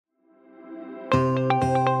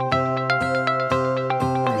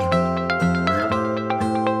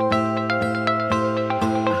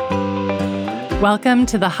Welcome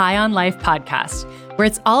to the High on Life podcast, where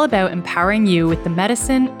it's all about empowering you with the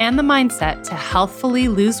medicine and the mindset to healthfully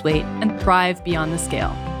lose weight and thrive beyond the scale.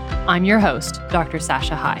 I'm your host, Dr.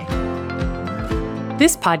 Sasha High.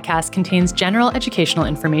 This podcast contains general educational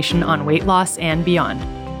information on weight loss and beyond.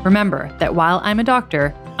 Remember that while I'm a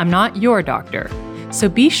doctor, I'm not your doctor, so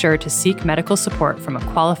be sure to seek medical support from a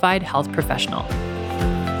qualified health professional.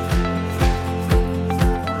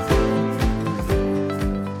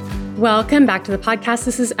 Welcome back to the podcast.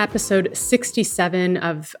 This is episode 67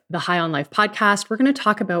 of the High on Life podcast. We're going to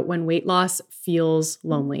talk about when weight loss feels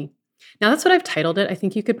lonely. Now, that's what I've titled it. I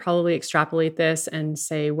think you could probably extrapolate this and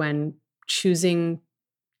say when choosing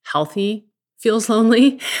healthy feels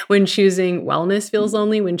lonely, when choosing wellness feels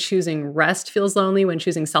lonely, when choosing rest feels lonely, when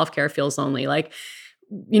choosing self-care feels lonely.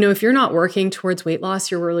 If you're not working towards weight loss,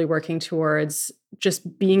 you're really working towards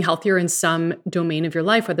just being healthier in some domain of your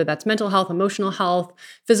life, whether that's mental health, emotional health,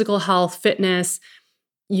 physical health, fitness.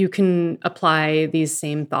 You can apply these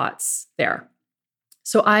same thoughts there.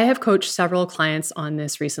 So I have coached several clients on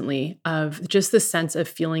this recently of just the sense of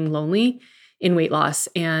feeling lonely in weight loss.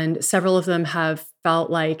 And several of them have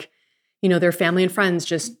felt like, their family and friends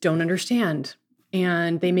just don't understand.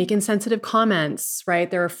 And they make insensitive comments,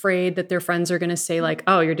 right? They're afraid that their friends are going to say like,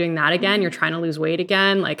 oh, you're doing that again? You're trying to lose weight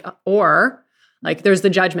again? Or there's the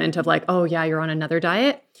judgment of like, oh yeah, you're on another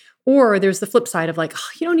diet. Or there's the flip side of like, oh,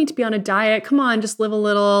 you don't need to be on a diet. Come on, just live a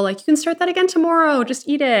little. Like you can start that again tomorrow. Just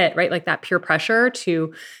eat it, right? Like that peer pressure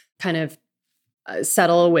to kind of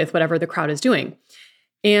settle with whatever the crowd is doing.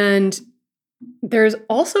 And there's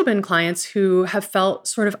also been clients who have felt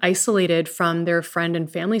sort of isolated from their friend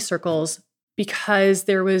and family circles because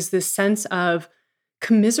there was this sense of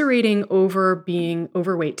commiserating over being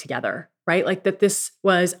overweight together, right? Like that this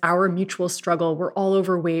was our mutual struggle. We're all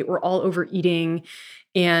overweight, we're all overeating.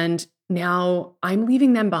 And now I'm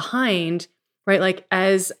leaving them behind, right? Like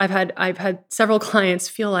as I've had several clients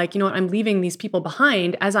feel like, I'm leaving these people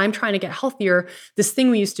behind as I'm trying to get healthier. This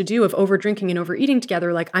thing we used to do of over drinking and overeating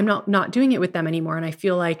together, like I'm not doing it with them anymore. And I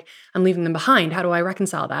feel like I'm leaving them behind. How do I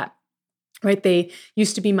reconcile that? Right? They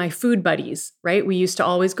used to be my food buddies, right? We used to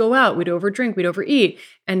always go out, we'd overdrink, we'd overeat.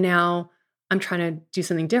 And now I'm trying to do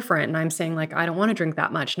something different. And I'm saying like, I don't want to drink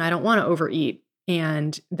that much and I don't want to overeat.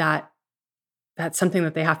 And that's something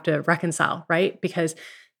that they have to reconcile, right? Because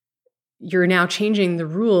you're now changing the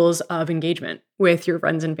rules of engagement with your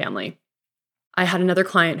friends and family. I had another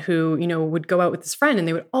client who, would go out with his friend and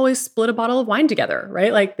they would always split a bottle of wine together,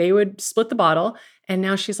 right? Like they would split the bottle. And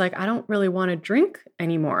now she's like, I don't really want to drink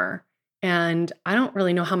anymore. And I don't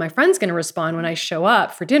really know how my friend's going to respond when I show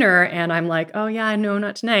up for dinner. And I'm like, oh yeah, no,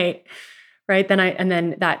 not tonight. Right.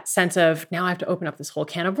 Then that sense of now I have to open up this whole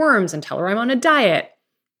can of worms and tell her I'm on a diet.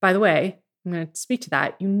 By the way, I'm going to speak to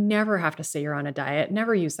that. You never have to say you're on a diet.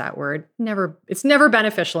 Never use that word. Never. It's never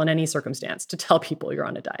beneficial in any circumstance to tell people you're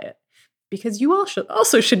on a diet because you all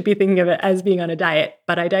should be thinking of it as being on a diet,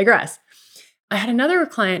 but I digress. I had another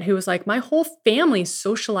client who was like, my whole family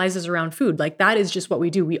socializes around food. Like that is just what we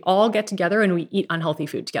do. We all get together and we eat unhealthy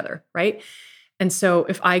food together, right? And so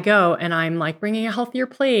if I go and I'm like bringing a healthier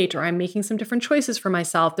plate or I'm making some different choices for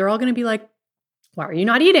myself, they're all going to be like, why are you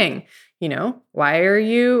not eating? Why are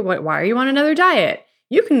you on another diet?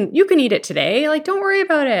 You can eat it today. Like, don't worry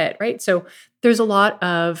about it, right? So there's a lot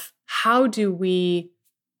of how do we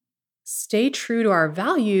stay true to our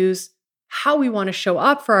values, how we want to show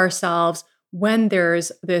up for ourselves when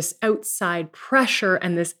there's this outside pressure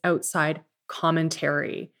and this outside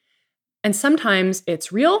commentary. And sometimes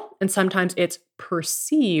it's real and sometimes it's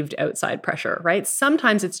perceived outside pressure, right?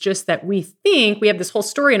 Sometimes it's just that we think we have this whole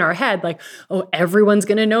story in our head, like, oh, everyone's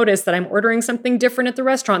going to notice that I'm ordering something different at the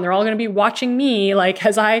restaurant. They're all going to be watching me, like,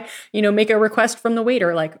 as I, make a request from the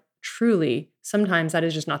waiter. Like, truly, sometimes that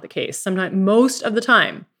is just not the case. Sometimes, most of the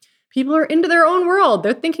time, people are into their own world.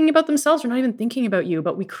 They're thinking about themselves. They're not even thinking about you,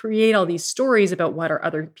 but we create all these stories about what are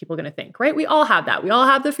other people going to think, right? We all have that. We all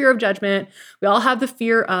have the fear of judgment. We all have the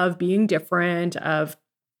fear of being different, of,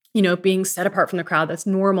 being set apart from the crowd. That's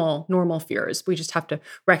normal fears. We just have to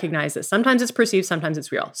recognize this. Sometimes it's perceived, sometimes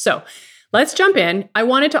it's real. So let's jump in. I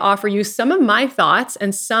wanted to offer you some of my thoughts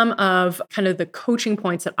and some of kind of the coaching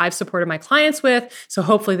points that I've supported my clients with. So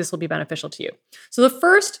hopefully this will be beneficial to you. So the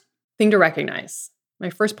first thing to recognize, my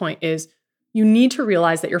first point is you need to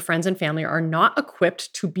realize that your friends and family are not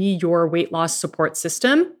equipped to be your weight loss support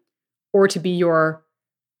system or to be your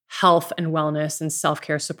health and wellness and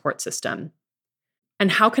self-care support system.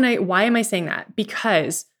 And why am I saying that?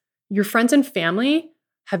 Because your friends and family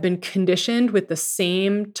have been conditioned with the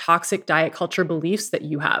same toxic diet culture beliefs that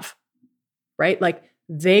you have, right? Like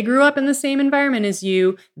They grew up in the same environment as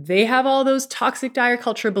you. They have all those toxic diet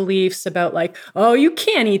culture beliefs about like, oh, you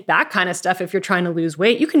can't eat that kind of stuff if you're trying to lose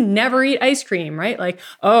weight. You can never eat ice cream, right? Like,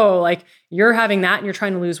 oh, like you're having that and you're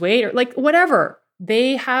trying to lose weight or like whatever.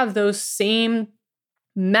 They have those same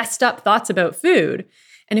messed up thoughts about food.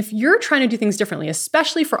 And if you're trying to do things differently,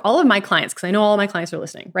 especially for all of my clients, because I know all of my clients are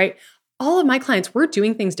listening, right? All of my clients, we're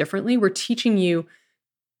doing things differently. We're teaching you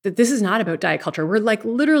that this is not about diet culture. We're like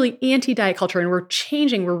literally anti-diet culture, and we're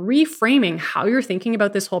reframing how you're thinking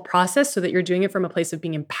about this whole process so that you're doing it from a place of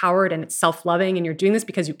being empowered and it's self-loving, and you're doing this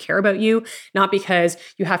because you care about you, not because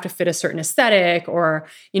you have to fit a certain aesthetic or,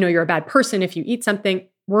 you're a bad person if you eat something.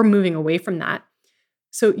 We're moving away from that.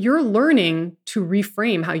 So you're learning to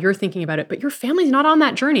reframe how you're thinking about it, but your family's not on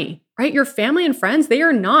that journey, right? Your family and friends, they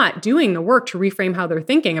are not doing the work to reframe how they're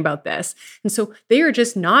thinking about this. And so they are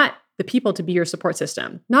just not the people to be your support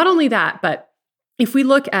system. Not only that, but if we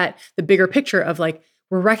look at the bigger picture of like,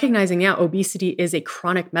 we're recognizing now obesity is a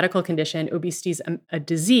chronic medical condition. Obesity is a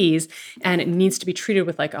disease, and it needs to be treated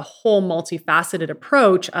with like a whole multifaceted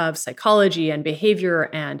approach of psychology and behavior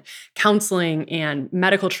and counseling and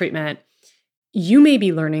medical treatment. You may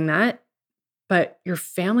be learning that, but your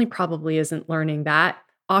family probably isn't learning that.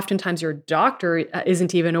 Oftentimes your doctor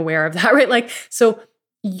isn't even aware of that, right? Like, so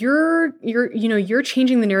you're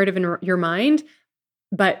changing the narrative in your mind,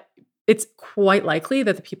 but it's quite likely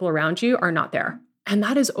that the people around you are not there. And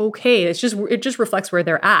that is okay. It just reflects where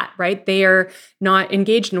they're at, right? They are not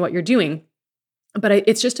engaged in what you're doing. But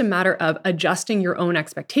it's just a matter of adjusting your own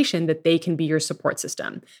expectation that they can be your support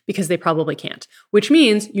system, because they probably can't, which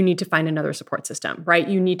means you need to find another support system, right?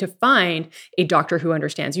 You need to find a doctor who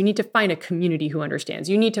understands. You need to find a community who understands.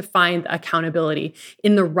 You need to find accountability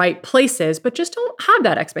in the right places, but just don't have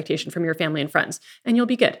that expectation from your family and friends, and you'll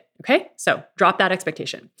be good. Okay? So drop that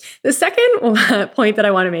expectation. The second point that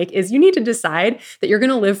I want to make is you need to decide that you're going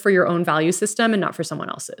to live for your own value system and not for someone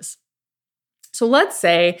else's. So let's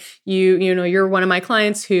say you're one of my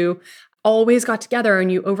clients who always got together and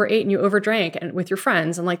you overate and you overdrank and with your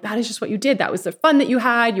friends, and like that is just what you did. That was the fun that you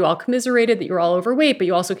had. You all commiserated that you were all overweight, but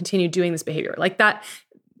you also continued doing this behavior like that.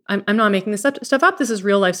 I'm not making this stuff up. This is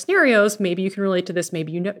real life scenarios. Maybe you can relate to this.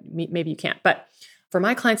 Maybe you can't. But for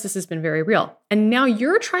my clients, this has been very real. And now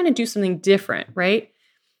you're trying to do something different, right?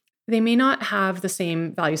 They may not have the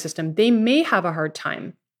same value system. They may have a hard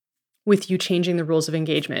time with you changing the rules of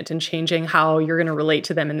engagement and changing how you're going to relate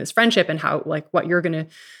to them in this friendship and how, like, what you're going to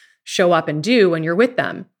show up and do when you're with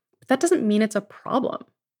them. But that doesn't mean it's a problem,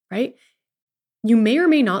 right? You may or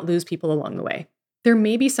may not lose people along the way. There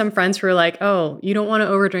may be some friends who are like, oh, you don't want to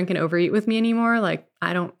overdrink and overeat with me anymore. Like,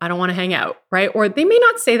 I don't want to hang out, right? Or they may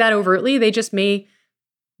not say that overtly. They just may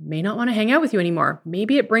not want to hang out with you anymore.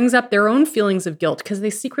 Maybe it brings up their own feelings of guilt because they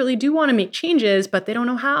secretly do want to make changes, but they don't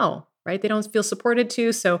know how. Right? They don't feel supported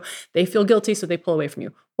to, so they feel guilty, so they pull away from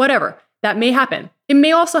you. Whatever. That may happen. It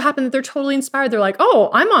may also happen that they're totally inspired. They're like, oh,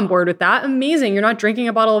 I'm on board with that. Amazing. You're not drinking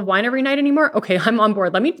a bottle of wine every night anymore? Okay, I'm on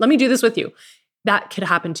board. Let me do this with you. That could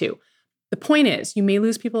happen too. The point is, you may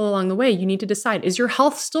lose people along the way. You need to decide, is your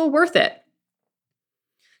health still worth it?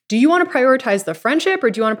 Do you want to prioritize the friendship, or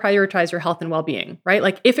do you want to prioritize your health and well-being, right?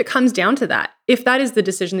 Like if it comes down to that, if that is the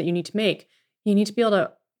decision that you need to make, you need to be able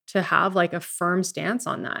to have like a firm stance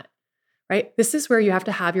on that. Right? This is where you have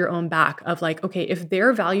to have your own back of like, okay, if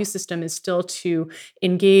their value system is still to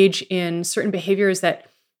engage in certain behaviors that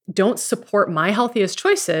don't support my healthiest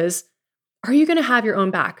choices, are you going to have your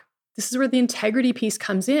own back? This is where the integrity piece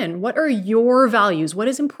comes in. What are your values? What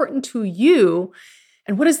is important to you?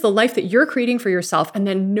 And what is the life that you're creating for yourself? And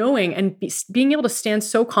then knowing and being able to stand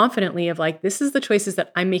so confidently of like, this is the choices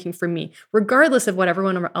that I'm making for me, regardless of what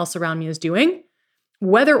everyone else around me is doing.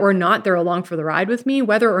 Whether or not they're along for the ride with me,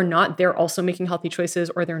 whether or not they're also making healthy choices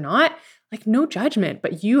or they're not, like no judgment,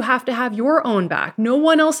 but you have to have your own back. No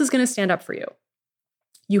one else is going to stand up for you.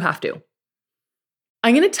 You have to.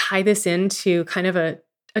 I'm going to tie this into kind of a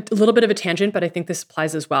little bit of a tangent, but I think this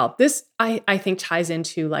applies as well. This, I think, ties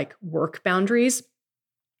into like work boundaries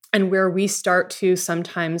and where we start to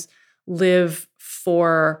sometimes live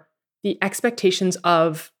for the expectations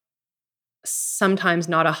of sometimes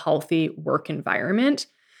not a healthy work environment.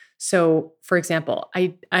 So, for example,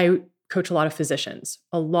 I coach a lot of physicians.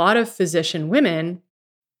 A lot of physician women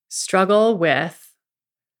struggle with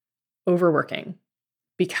overworking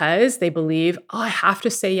because they believe, oh, I have to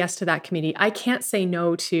say yes to that committee. I can't say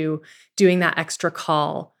no to doing that extra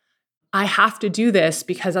call. I have to do this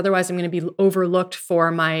because otherwise I'm going to be overlooked for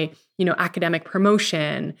my, academic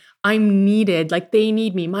promotion. I'm needed, like they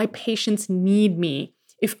need me. My patients need me.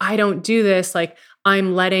 If I don't do this, like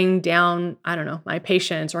I'm letting down, I don't know, my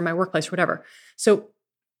patients or my workplace or whatever. So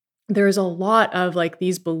there's a lot of like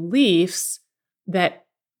these beliefs that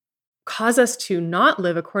cause us to not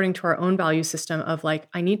live according to our own value system of like,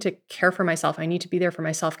 I need to care for myself. I need to be there for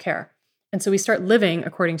my self-care. And so we start living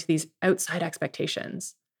according to these outside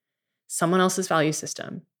expectations, someone else's value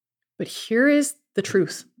system. But here is the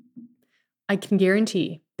truth. I can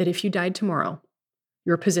guarantee that if you died tomorrow,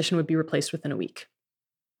 your position would be replaced within a week.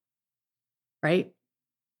 Right?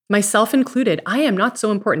 Myself included, I am not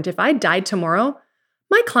so important. If I died tomorrow,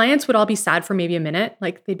 my clients would all be sad for maybe a minute.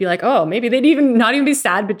 Like they'd be like, oh, maybe they'd not even be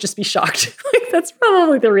sad, but just be shocked. Like that's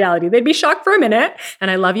probably the reality. They'd be shocked for a minute,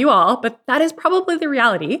 and I love you all, but that is probably the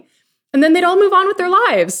reality. And then they'd all move on with their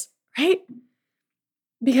lives, right?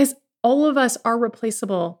 Because all of us are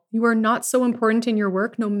replaceable. You are not so important in your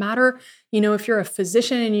work, no matter, if you're a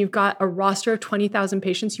physician and you've got a roster of 20,000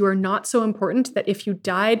 patients, you are not so important that if you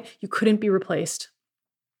died, you couldn't be replaced.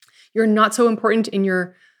 You're not so important in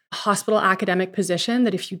your hospital academic position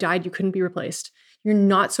that if you died, you couldn't be replaced. You're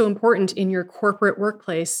not so important in your corporate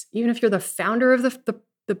workplace, even if you're the founder of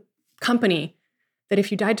the company, that if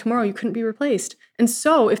you died tomorrow, you couldn't be replaced. And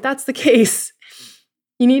so if that's the case,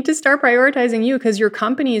 you need to start prioritizing you because your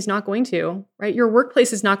company is not going to, right? Your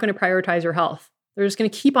workplace is not going to prioritize your health. They're just going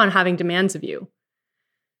to keep on having demands of you.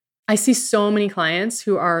 I see so many clients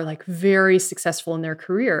who are like very successful in their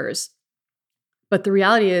careers, but the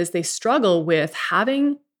reality is they struggle with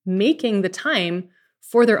making the time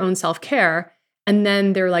for their own self-care. And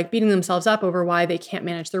then they're like beating themselves up over why they can't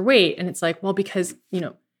manage their weight. And it's like, well, because,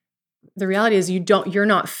 the reality is you're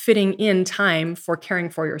not fitting in time for caring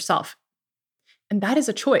for yourself. And that is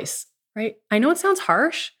a choice, right? I know it sounds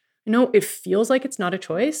harsh. I know it feels like it's not a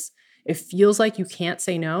choice. It feels like you can't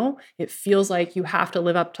say no. It feels like you have to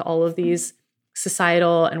live up to all of these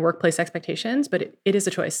societal and workplace expectations, but it is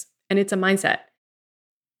a choice and it's a mindset.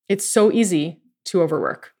 It's so easy to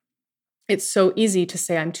overwork. It's so easy to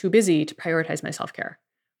say, I'm too busy to prioritize my self-care.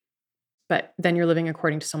 But then you're living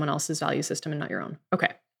according to someone else's value system and not your own. Okay.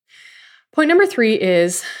 Point number 3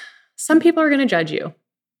 is some people are going to judge you,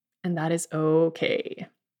 and that is okay.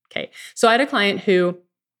 Okay. So I had a client who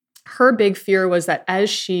her big fear was that as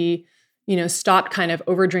she, stopped kind of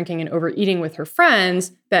over drinking and overeating with her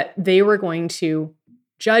friends, that they were going to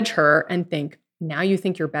judge her and think, now you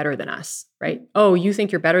think you're better than us, right? Oh, you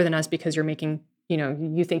think you're better than us because you're making,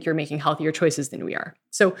 you think you're making healthier choices than we are.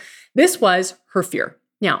 So this was her fear.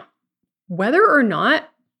 Now, whether or not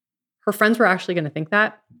her friends were actually going to think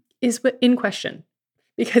that is in question,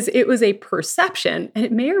 because it was a perception and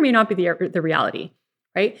it may or may not be the reality,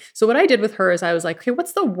 right? So what I did with her is I was like, okay,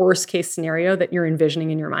 what's the worst case scenario that you're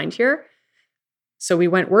envisioning in your mind here? So we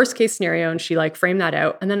went worst case scenario and she like framed that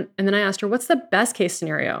out. And then I asked her, what's the best case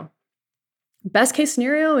scenario? Best case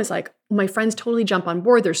scenario is like, my friends totally jump on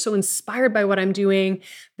board. They're so inspired by what I'm doing.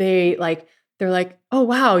 They're like, oh,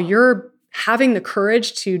 wow, you're having the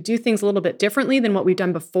courage to do things a little bit differently than what we've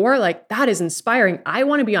done before. Like that is inspiring. I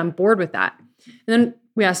want to be on board with that. And then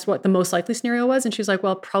we asked what the most likely scenario was. And she was like,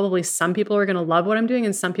 well, probably some people are going to love what I'm doing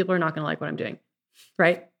and some people are not going to like what I'm doing,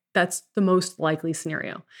 right? That's the most likely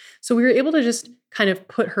scenario. So we were able to just kind of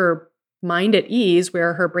put her mind at ease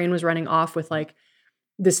where her brain was running off with like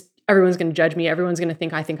this, everyone's going to judge me. Everyone's going to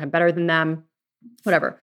think I think I'm better than them,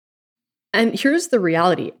 whatever. And here's the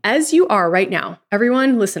reality. As you are right now,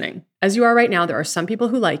 everyone listening, as you are right now, there are some people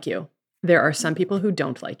who like you. There are some people who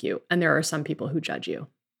don't like you. And there are some people who judge you.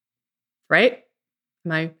 Right?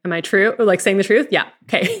 Am I true? Like saying the truth? Yeah.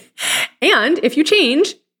 Okay. And if you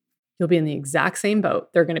change, you'll be in the exact same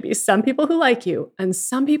boat. There are going to be some people who like you and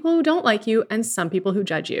some people who don't like you and some people who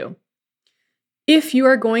judge you. If you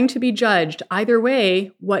are going to be judged either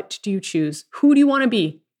way, what do you choose? Who do you want to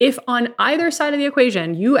be? If on either side of the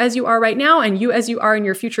equation, you as you are right now and you as you are in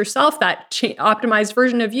your future self, that optimized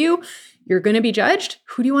version of you, you're going to be judged,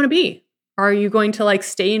 who do you want to be? Are you going to like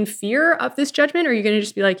stay in fear of this judgment? Or are you going to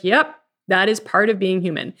just be like, yep, that is part of being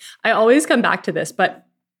human? I always come back to this, but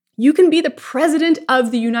you can be the president of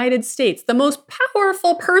the United States, the most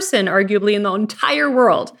powerful person, arguably, in the entire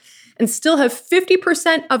world, and still have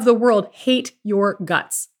 50% of the world hate your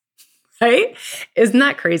guts, right? Isn't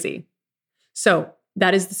that crazy? So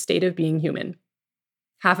that is the state of being human.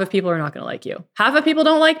 Half of people are not going to like you. Half of people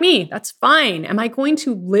don't like me. That's fine. Am I going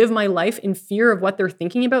to live my life in fear of what they're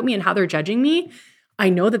thinking about me and how they're judging me? I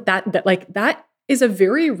know that is a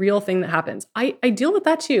very real thing that happens. I deal with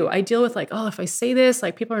that too. I deal with like, oh, if I say this,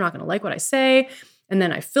 like people are not going to like what I say. And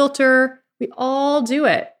then I filter. We all do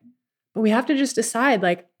it. But we have to just decide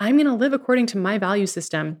like, I'm going to live according to my value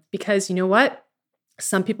system because you know what?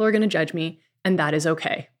 Some people are going to judge me and that is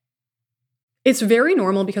okay. It's very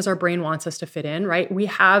normal because our brain wants us to fit in, right? We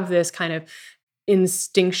have this kind of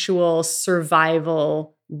instinctual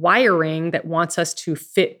survival wiring that wants us to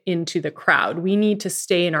fit into the crowd. We need to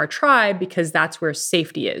stay in our tribe because that's where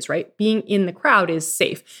safety is, right? Being in the crowd is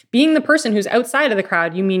safe. Being the person who's outside of the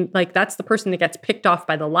crowd, you mean like that's the person that gets picked off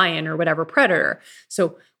by the lion or whatever predator.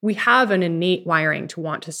 So we have an innate wiring to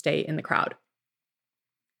want to stay in the crowd.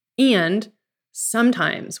 And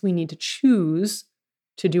sometimes we need to choose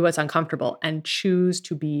to do what's uncomfortable and choose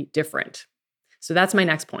to be different. So that's my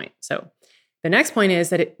next point. So the next point is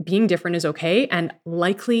that being different is okay and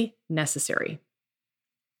likely necessary.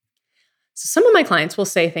 So some of my clients will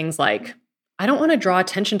say things like, I don't want to draw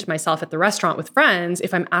attention to myself at the restaurant with friends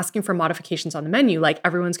if I'm asking for modifications on the menu. Like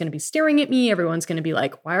everyone's going to be staring at me. Everyone's going to be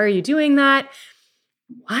like, why are you doing that?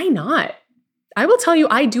 Why not? I will tell you,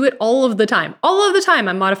 I do it all of the time. All of the time,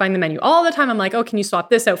 I'm modifying the menu. All the time, I'm like, oh, can you swap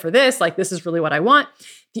this out for this? Like, this is really what I want.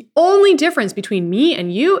 The only difference between me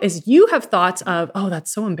and you is you have thoughts of, oh, that's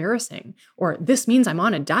so embarrassing, or this means I'm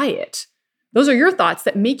on a diet. Those are your thoughts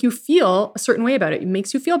that make you feel a certain way about it. It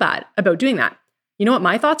makes you feel bad about doing that. You know what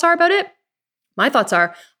my thoughts are about it? My thoughts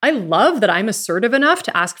are, I love that I'm assertive enough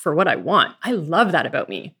to ask for what I want. I love that about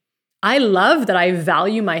me. I love that I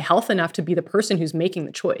value my health enough to be the person who's making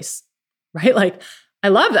the choice. Right? Like, I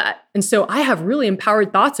love that. And so I have really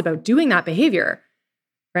empowered thoughts about doing that behavior,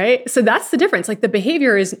 right? So that's the difference. Like the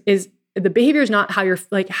behavior is not how you're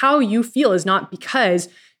like, how you feel is not because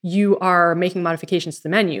you are making modifications to the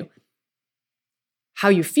menu. How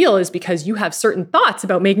you feel is because you have certain thoughts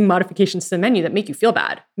about making modifications to the menu that make you feel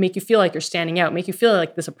bad, make you feel like you're standing out, make you feel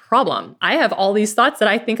like there's a problem. I have all these thoughts that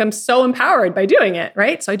I think I'm so empowered by doing it,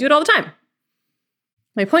 right? So I do it all the time.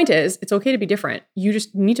 My point is, it's okay to be different. You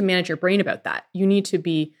just need to manage your brain about that. You need to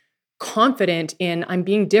be confident in I'm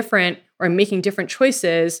being different or I'm making different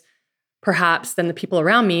choices, perhaps, than the people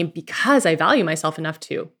around me because I value myself enough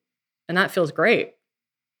to. And that feels great,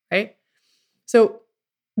 right? So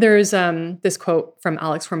there's this quote from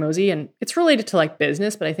Alex Hormozi, and it's related to like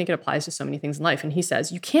business, but I think it applies to so many things in life. And he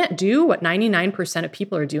says, you can't do what 99% of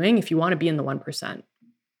people are doing if you want to be in the 1%.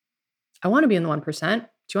 I want to be in the 1%. Do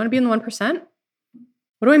you want to be in the 1%?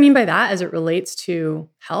 What do I mean by that as it relates to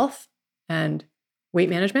health and weight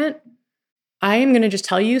management? I am going to just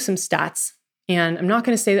tell you some stats. And I'm not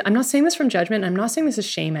saying this from judgment. I'm not saying this to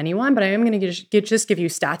shame anyone, but I am going to just give you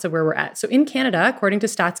stats of where we're at. So in Canada, according to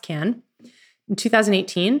StatsCan, in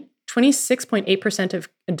 2018, 26.8% of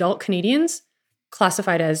adult Canadians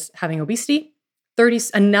classified as having obesity,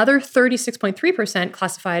 another 36.3%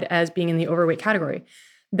 classified as being in the overweight category.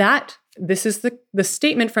 This is the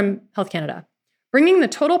statement from Health Canada. Bringing the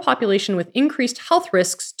total population with increased health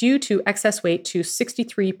risks due to excess weight to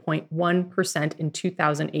 63.1% in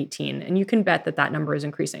 2018. And you can bet that number is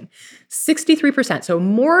increasing. 63%, so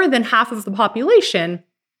more than half of the population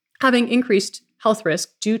having increased health risk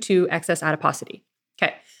due to excess adiposity.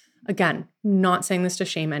 Okay, again, not saying this to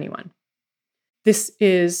shame anyone. This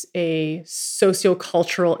is a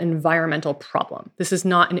sociocultural environmental problem. This is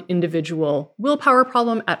not an individual willpower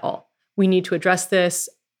problem at all. We need to address this.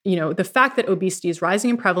 You know, the fact that obesity is rising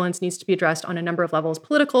in prevalence needs to be addressed on a number of levels: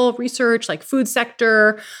 political, research, like food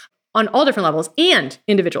sector, on all different levels, and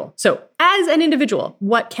individual. So as an individual,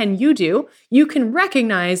 what can you do? You can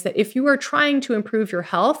recognize that if you are trying to improve your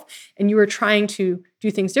health and you are trying to do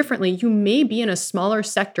things differently, you may be in a smaller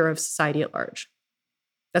sector of society at large.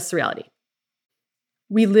 That's the reality.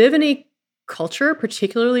 We live in a culture,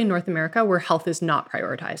 particularly in North America, where health is not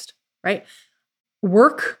prioritized, right?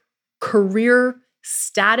 Work, career,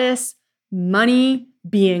 status, money,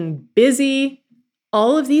 being busy,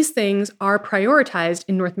 all of these things are prioritized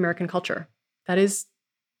in North American culture. That is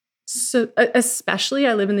so, especially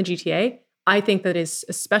I live in the GTA. I think that is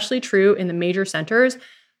especially true in the major centers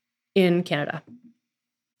in Canada.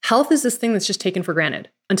 Health is this thing that's just taken for granted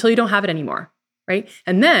until you don't have it anymore, right?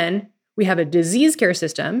 And then we have a disease care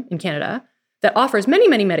system in Canada that offers many,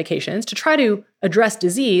 many medications to try to address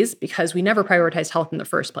disease because we never prioritized health in the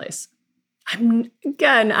first place.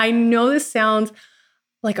 I know this sounds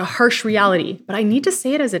like a harsh reality, but I need to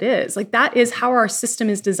say it as it is. Like that is how our system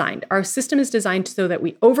is designed. Our system is designed so that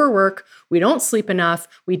we overwork, we don't sleep enough,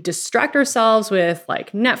 we distract ourselves with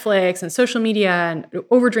like Netflix and social media and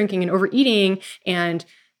overdrinking and overeating and,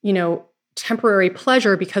 temporary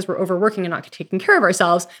pleasure because we're overworking and not taking care of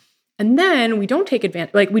ourselves. And then we don't take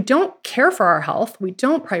advantage, like we don't care for our health. We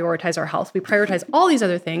don't prioritize our health. We prioritize all these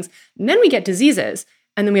other things. And then we get diseases.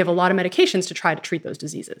 And then we have a lot of medications to try to treat those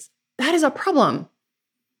diseases. That is a problem.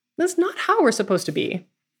 That's not how we're supposed to be,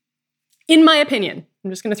 in my opinion.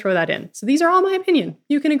 I'm just going to throw that in. So these are all my opinion.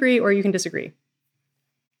 You can agree or you can disagree.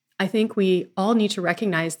 I think we all need to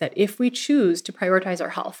recognize that if we choose to prioritize our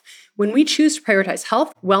health, when we choose to prioritize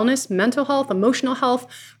health, wellness, mental health, emotional health,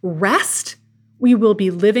 rest, we will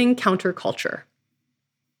be living counterculture.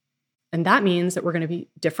 And that means that we're going to be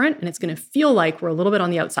different and it's going to feel like we're a little bit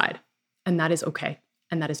on the outside. And that is okay.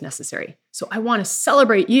 And that is necessary. So I want to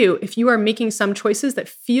celebrate you. If you are making some choices that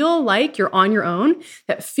feel like you're on your own,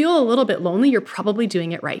 that feel a little bit lonely, you're probably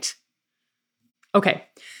doing it right. Okay,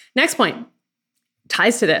 next point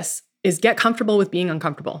ties to this is get comfortable with being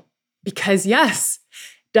uncomfortable. Because yes,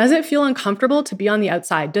 does it feel uncomfortable to be on the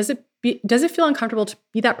outside? Does it feel uncomfortable to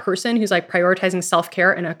be that person who's like prioritizing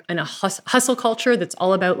self-care in a hustle culture that's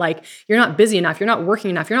all about like, you're not busy enough, you're not working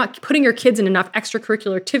enough, you're not putting your kids in enough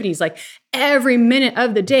extracurricular activities, like every minute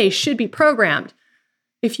of the day should be programmed.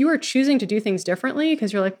 If you are choosing to do things differently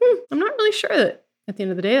because you're like, I'm not really sure that at the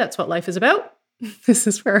end of the day, that's what life is about. This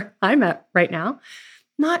is where I'm at right now.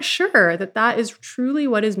 Not sure that that is truly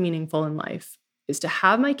what is meaningful in life, is to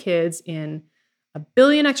have my kids in a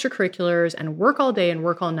billion extracurriculars and work all day and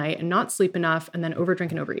work all night and not sleep enough and then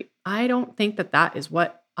overdrink and overeat. I don't think that that is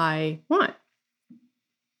what I want.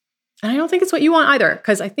 And I don't think it's what you want either,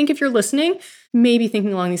 because I think if you're listening, maybe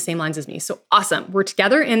thinking along these same lines as me. So awesome. We're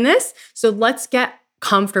together in this. So let's get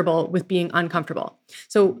comfortable with being uncomfortable.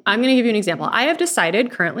 So I'm going to give you an example. I have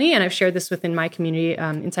decided currently, and I've shared this within my community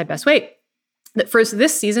inside Best Weight, that for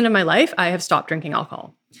this season of my life, I have stopped drinking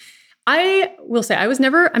alcohol. I will say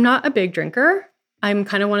I'm not a big drinker. I'm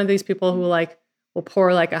kind of one of these people who will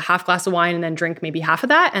pour like a half glass of wine and then drink maybe half of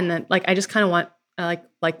that. And then like, I just kind of want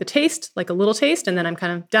like the taste, like a little taste, and then I'm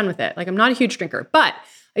kind of done with it. Like I'm not a huge drinker, but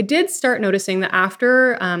I did start noticing that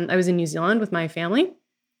after I was in New Zealand with my family,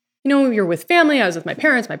 you're with family. I was with my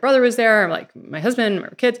parents, my brother was there, like my husband, my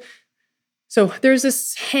kids. So there's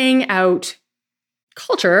this hangout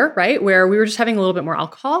culture, right? Where we were just having a little bit more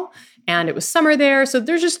alcohol and it was summer there. So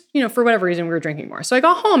there's just, for whatever reason, we were drinking more. So I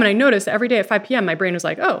got home and I noticed that every day at 5 p.m., my brain was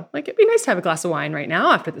like, oh, like it'd be nice to have a glass of wine right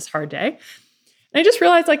now after this hard day. And I just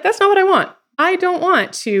realized like, that's not what I want. I don't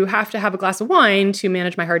want to have a glass of wine to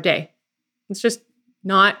manage my hard day. It's just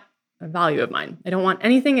not a value of mine. I don't want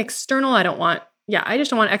anything external. I just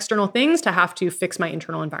don't want external things to have to fix my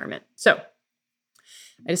internal environment. So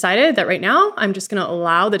I decided that right now I'm just going to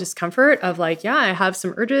allow the discomfort of like, I have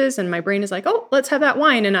some urges and my brain is like, oh, let's have that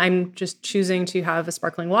wine. And I'm just choosing to have a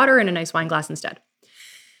sparkling water and a nice wine glass instead.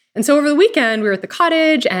 And so over the weekend, we were at the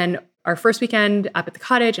cottage, and our first weekend up at the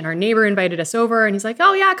cottage, and our neighbor invited us over and he's like,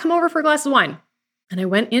 oh yeah, come over for a glass of wine. And I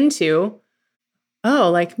went into,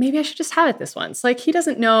 like maybe I should just have it this once. Like he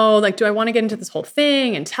doesn't know, like, do I want to get into this whole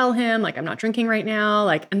thing and tell him like I'm not drinking right now?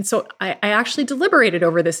 And so I actually deliberated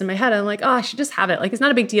over this in my head. I'm like, I should just have it. Like, it's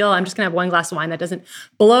not a big deal. I'm just gonna have one glass of wine. That doesn't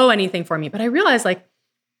blow anything for me. But I realized like,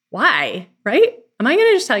 why, right? Am I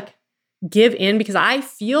gonna just like give in because I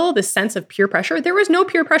feel this sense of peer pressure? There was no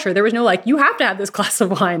peer pressure. There was no like, you have to have this glass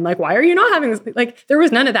of wine. Like, why are you not having this? Like, there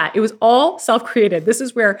was none of that. It was all self-created. This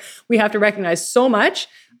is where we have to recognize so much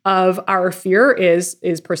of our fear is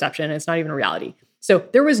perception. It's not even a reality. So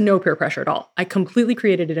there was no peer pressure at all. I completely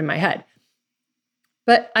created it in my head.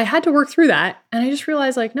 But I had to work through that. And I just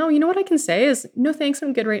realized like, no, you know what I can say is, no, thanks,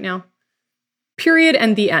 I'm good right now. Period.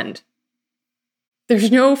 And the end.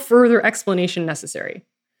 There's no further explanation necessary.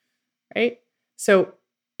 Right? So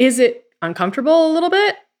is it uncomfortable a little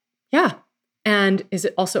bit? Yeah. And is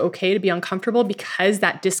it also okay to be uncomfortable because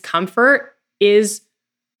that discomfort is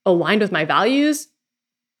aligned with my values?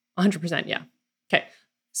 100%. Yeah. Okay.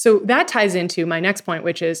 So that ties into my next point,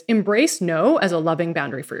 which is embrace no as a loving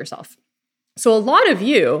boundary for yourself. So a lot of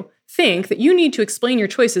you think that you need to explain your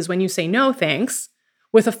choices when you say no, thanks,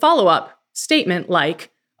 with a follow-up statement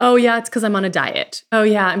like, oh yeah, it's because I'm on a diet. Oh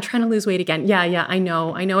yeah, I'm trying to lose weight again. Yeah, I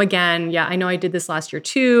know again. Yeah, I know I did this last year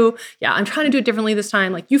too. Yeah, I'm trying to do it differently this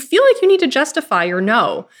time. Like you feel like you need to justify your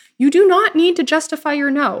no. You do not need to justify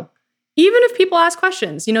your no. Even if people ask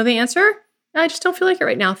questions, the answer? I just don't feel like it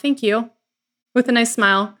right now. Thank you. With a nice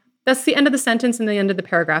smile. That's the end of the sentence and the end of the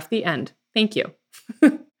paragraph. The end. Thank you.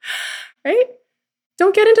 Right?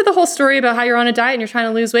 Don't get into the whole story about how you're on a diet and you're trying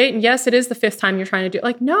to lose weight. And yes, it is the 5th time you're trying to do it.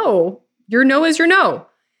 Like, no, your no is your no.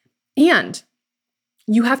 And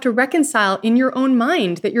you have to reconcile in your own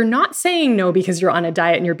mind that you're not saying no because you're on a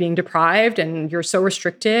diet and you're being deprived and you're so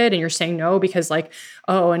restricted, and you're saying no because like,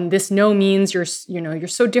 oh, and this no means you're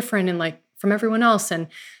so different and like from everyone else.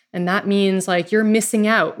 And that means like you're missing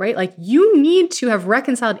out, right? Like you need to have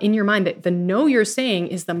reconciled in your mind that the no you're saying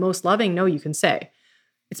is the most loving no you can say.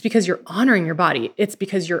 It's because you're honoring your body. It's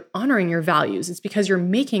because you're honoring your values. It's because you're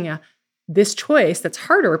making this choice that's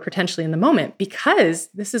harder potentially in the moment, because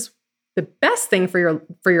this is the best thing for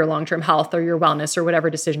your long-term health or your wellness or whatever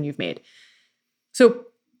decision you've made. So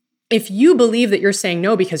if you believe that you're saying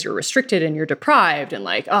no because you're restricted and you're deprived and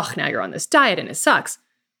like, oh, now you're on this diet and it sucks,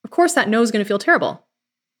 of course that no is going to feel terrible.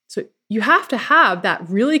 So you have to have that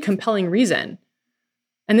really compelling reason.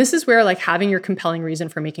 And this is where like having your compelling reason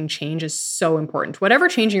for making change is so important. Whatever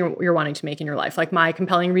change you're wanting to make in your life, like my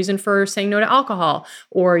compelling reason for saying no to alcohol,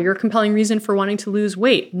 or your compelling reason for wanting to lose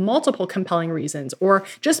weight, multiple compelling reasons, or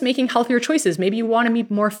just making healthier choices. Maybe you want to be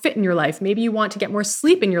more fit in your life. Maybe you want to get more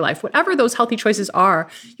sleep in your life. Whatever those healthy choices are,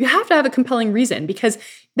 you have to have a compelling reason because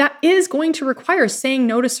that is going to require saying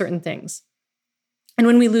no to certain things. And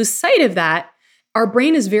when we lose sight of that, our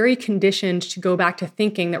brain is very conditioned to go back to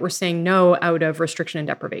thinking that we're saying no out of restriction and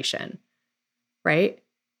deprivation, right?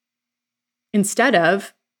 Instead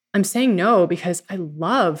of, I'm saying no because I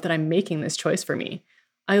love that I'm making this choice for me.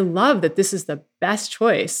 I love that this is the best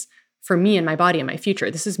choice for me and my body and my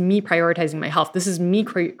future. This is me prioritizing my health. This is me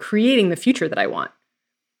creating the future that I want,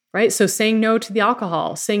 right? So saying no to the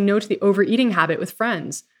alcohol, saying no to the overeating habit with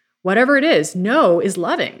friends, whatever it is, no is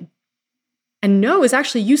loving. And no is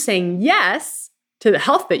actually you saying yes to the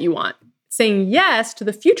health that you want, saying yes to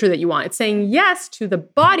the future that you want. It's saying yes to the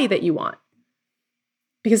body that you want.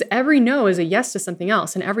 Because every no is a yes to something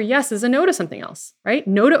else, and every yes is a no to something else, right?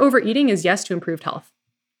 No to overeating is yes to improved health.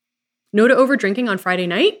 No to over drinking on Friday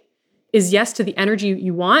night is yes to the energy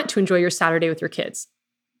you want to enjoy your Saturday with your kids,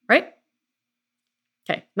 right?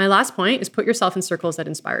 Okay, my last point is put yourself in circles that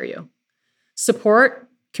inspire you. Support,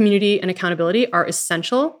 community, and accountability are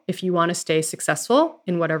essential if you want to stay successful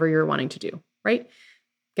in whatever you're wanting to do. Right?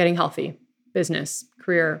 Getting healthy, business,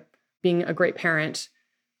 career, being a great parent,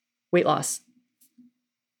 weight loss.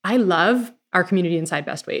 I love our community inside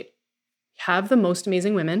Best Weight. We have the most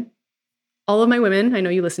amazing women. All of my women, I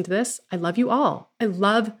know you listen to this. I love you all. I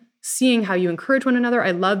love seeing how you encourage one another.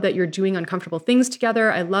 I love that you're doing uncomfortable things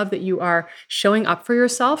together. I love that you are showing up for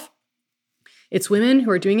yourself. It's women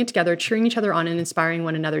who are doing it together, cheering each other on and inspiring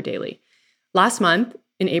one another daily. Last month,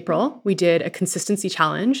 in April, we did a consistency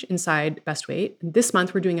challenge inside Best Weight. And this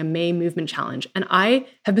month, we're doing a May movement challenge. And I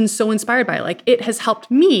have been so inspired by it. Like, it has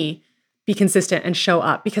helped me be consistent and show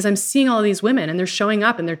up because I'm seeing all these women and they're showing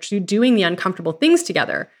up and they're doing the uncomfortable things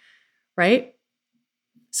together, right?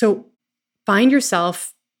 So find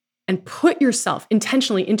yourself and put yourself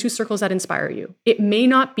intentionally into circles that inspire you. It may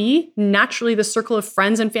not be naturally the circle of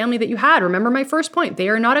friends and family that you had. Remember my first point, they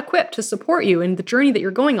are not equipped to support you in the journey that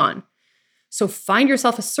you're going on. So find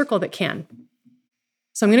yourself a circle that can.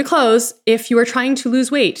 So I'm going to close. If you are trying to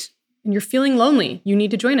lose weight and you're feeling lonely, you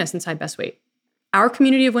need to join us inside Best Weight. Our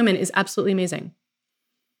community of women is absolutely amazing.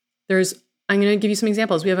 I'm going to give you some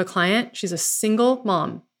examples. We have a client. She's a single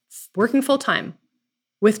mom, working full time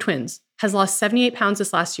with twins, has lost 78 pounds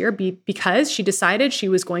this last year because she decided she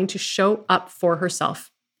was going to show up for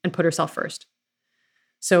herself and put herself first.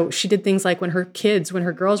 So she did things like when her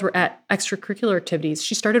girls were at extracurricular activities,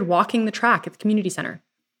 she started walking the track at the community center,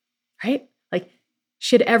 right? Like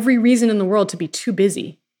she had every reason in the world to be too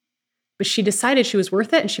busy, but she decided she was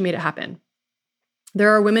worth it and she made it happen.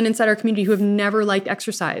 There are women inside our community who have never liked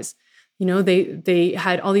exercise. You know, they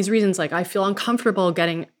had all these reasons like, I feel uncomfortable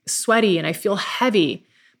getting sweaty and I feel heavy,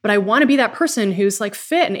 but I want to be that person who's like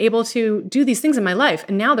fit and able to do these things in my life.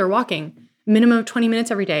 And now they're walking minimum of 20 minutes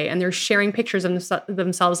every day. And they're sharing pictures of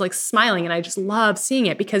themselves like smiling. And I just love seeing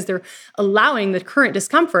it because they're allowing the current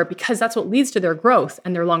discomfort because that's what leads to their growth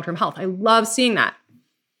and their long-term health. I love seeing that.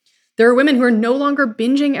 There are women who are no longer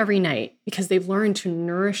binging every night because they've learned to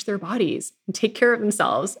nourish their bodies and take care of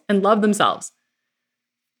themselves and love themselves.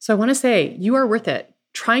 So I want to say you are worth it.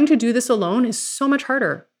 Trying to do this alone is so much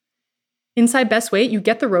harder. Inside Best Weight, you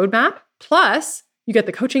get the roadmap, plus you get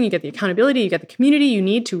the coaching, you get the accountability, you get the community you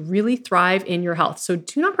need to really thrive in your health. So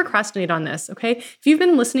do not procrastinate on this, okay? If you've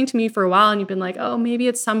been listening to me for a while and you've been like, oh, maybe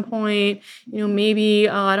at some point, maybe,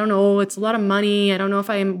 I don't know, it's a lot of money. I don't know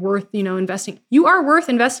if I am worth, investing. You are worth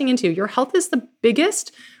investing into. Your health is the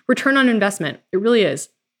biggest return on investment. It really is.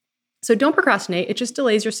 So don't procrastinate. It just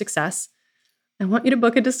delays your success. I want you to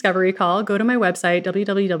book a discovery call. Go to my website,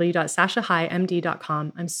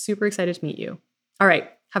 www.sashahighmd.com. I'm super excited to meet you. All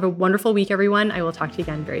right. Have a wonderful week, everyone. I will talk to you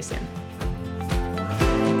again very soon.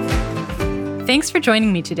 Thanks for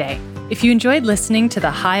joining me today. If you enjoyed listening to the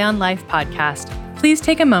High on Life podcast, please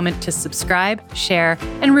take a moment to subscribe, share,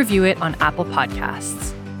 and review it on Apple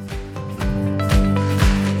Podcasts.